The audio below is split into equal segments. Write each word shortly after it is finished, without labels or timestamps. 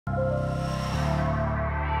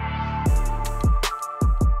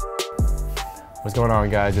What's going on,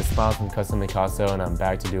 guys? It's Miles from Custom Picasso, and I'm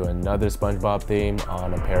back to do another SpongeBob theme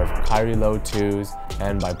on a pair of Kyrie Low 2s,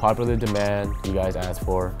 and by popular demand, you guys asked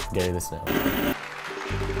for Gary the Snail.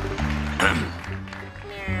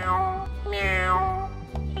 Meow, meow,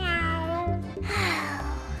 meow.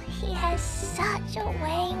 He has such a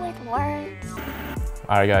way with words.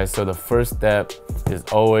 Alright guys, so the first step is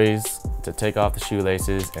always to take off the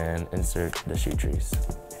shoelaces and insert the shoe trees.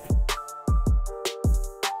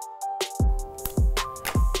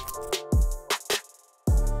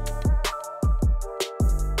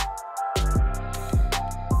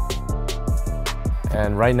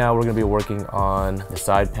 And right now we're going to be working on the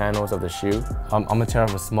side panels of the shoe. I'm going to tear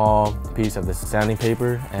off a small piece of the sanding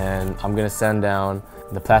paper, and I'm going to sand down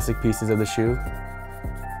the plastic pieces of the shoe.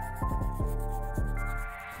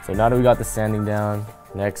 So now that we got the sanding down,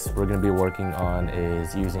 next we're going to be working on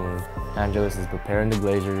is using Angelus is preparing the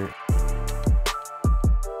glazier.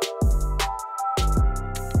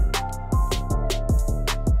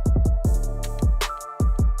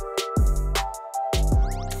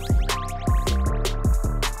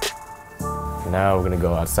 Now we're going to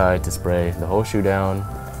go outside to spray the whole shoe down,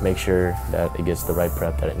 make sure that it gets the right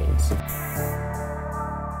prep that it needs.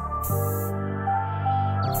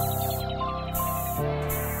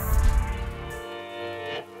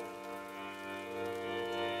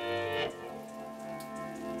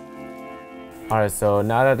 Alright, so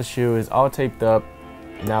now that the shoe is all taped up,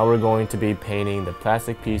 now we're going to be painting the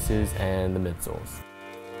plastic pieces and the midsoles.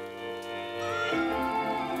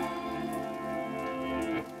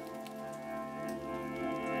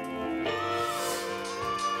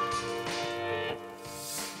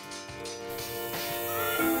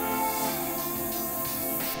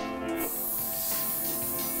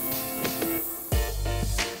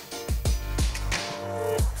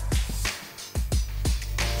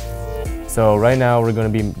 So right now we're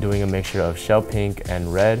going to be doing a mixture of shell pink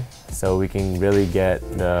and red so we can really get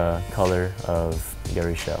the color of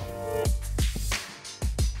Gary's shell.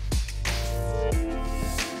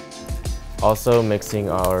 Also mixing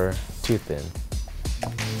our too thin.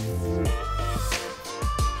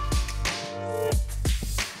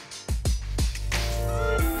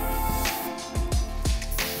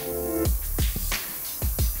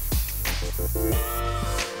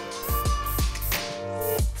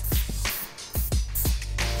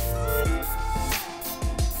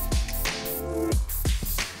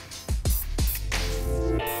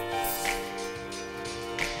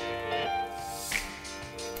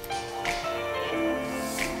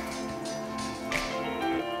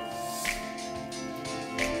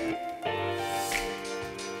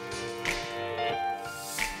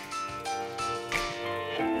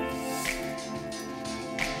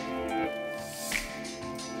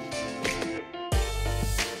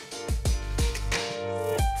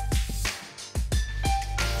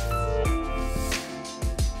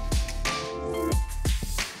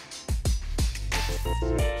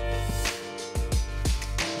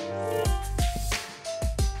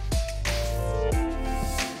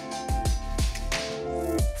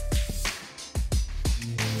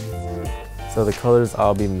 So the colors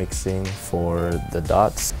I'll be mixing for the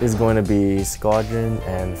dots is going to be Squadron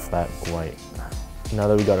and Flat White. Now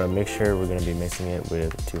that we got our mixture, we're going to be mixing it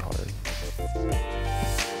with 200.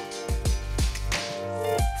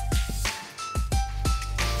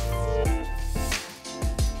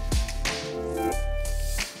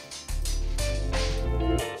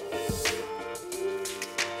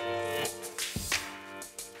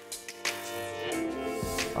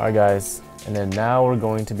 Alright guys, and then now we're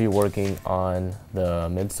going to be working on the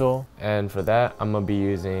midsole, and for that I'm going to be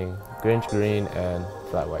using Grinch Green and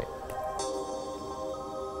Flat White.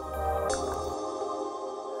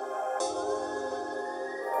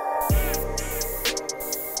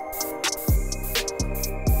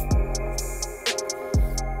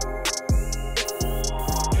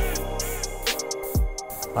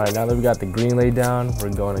 Alright, now that we got the green laid down, we're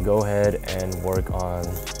going to go ahead and work on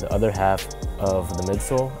the other half of the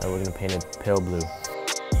midsole, and we're going to paint it pale blue.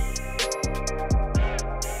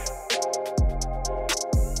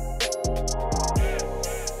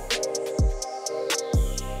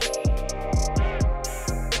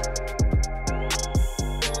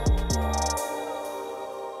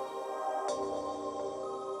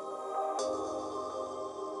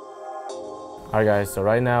 Alright guys, so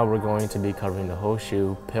right now we're going to be covering the whole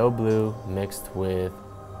shoe pale blue mixed with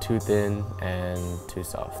too thin and too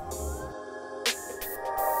soft.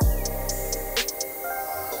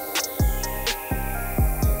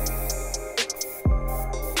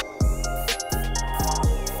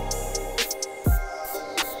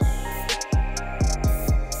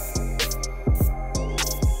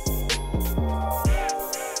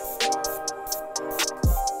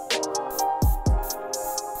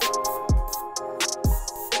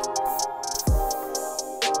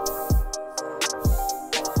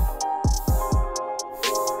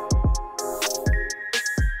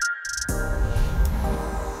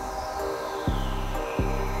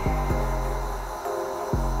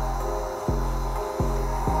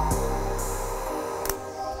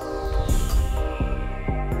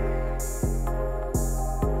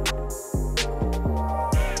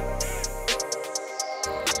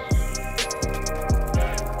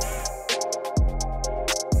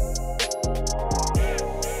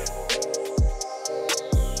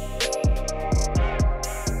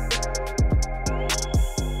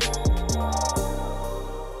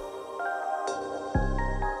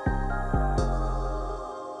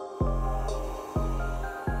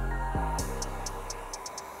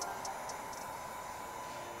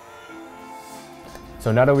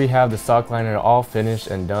 So now that we have the sock liner all finished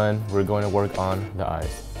and done, we're going to work on the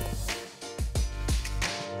eyes.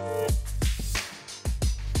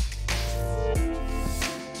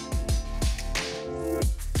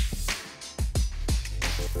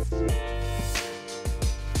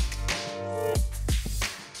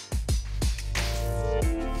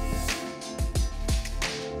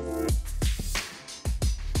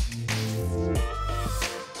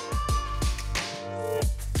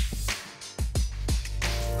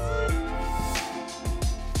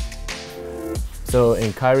 So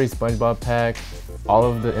in Kyrie's SpongeBob pack, all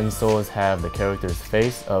of the insoles have the character's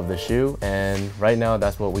face of the shoe, and right now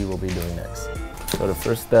that's what we will be doing next. So the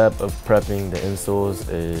first step of prepping the insoles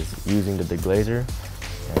is using the deglazer,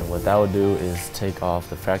 and what that will do is take off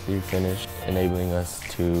the factory finish, enabling us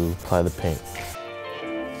to apply the paint.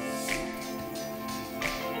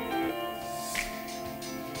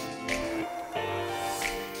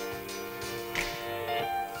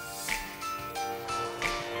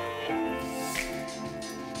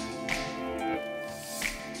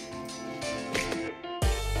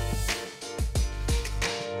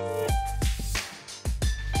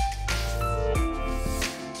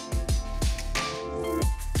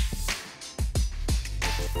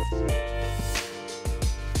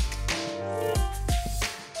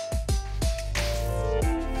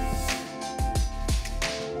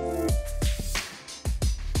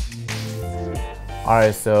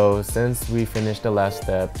 Alright, so since we finished the last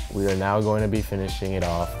step, we are now going to be finishing it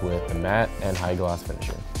off with the matte and high gloss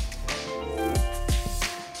finisher.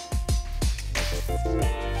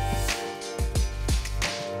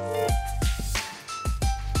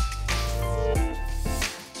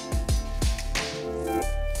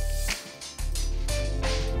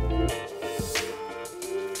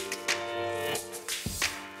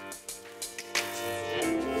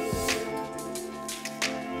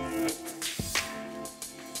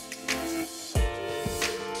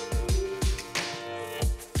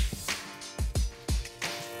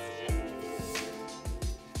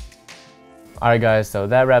 Alright guys, so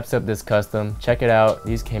that wraps up this custom. Check it out,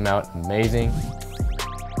 these came out amazing.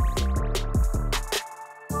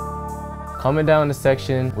 Comment down in the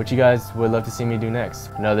section what you guys would love to see me do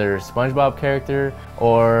next. Another SpongeBob character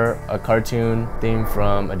or a cartoon theme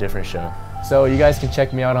from a different show. So you guys can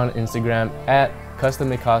check me out on Instagram at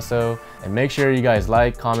CustomMicasso, and make sure you guys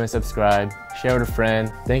like, comment, subscribe, share with a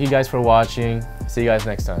friend. Thank you guys for watching. See you guys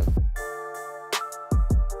next time.